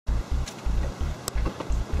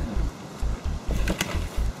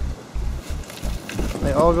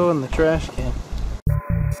They all go in the trash can.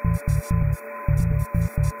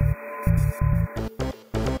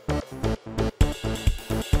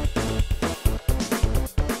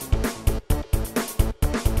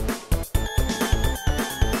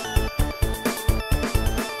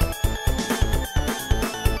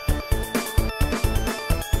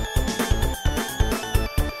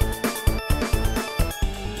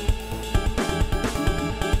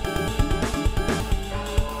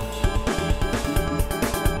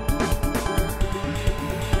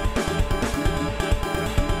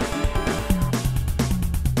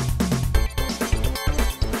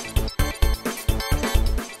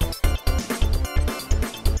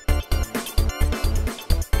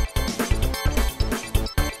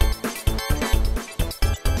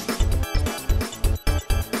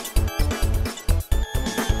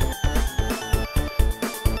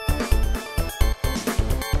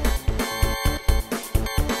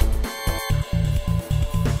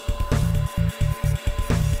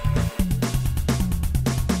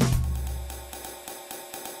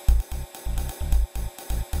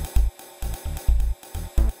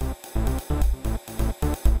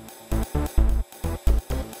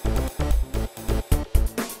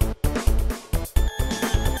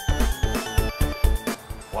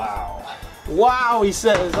 Wow, he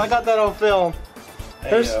says. I got that on film.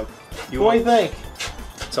 Hey, what do you think?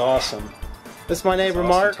 It's awesome. This is my neighbor, Awesome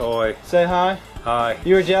Mark. Toy. Say hi. Hi.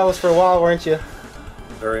 You were jealous for a while, weren't you?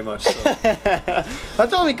 Very much so. I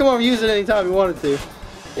told him he'd come over and use it anytime he wanted to.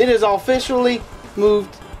 It is officially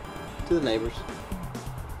moved to the neighbors.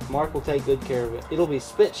 Mark will take good care of it. It'll be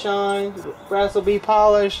spit shine, the brass will be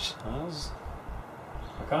polished.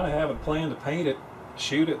 I kind of have a plan to paint it,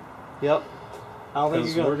 shoot it. Yep. I don't think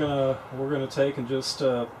Because you're gonna... we're gonna take and just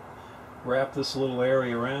wrap this little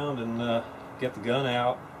area around and get the gun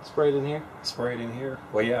out. Spray it in here? Spray it in here.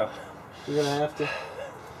 Well, yeah. You're gonna have to.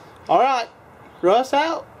 All right, Russ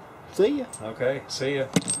out. See ya. Okay. See ya.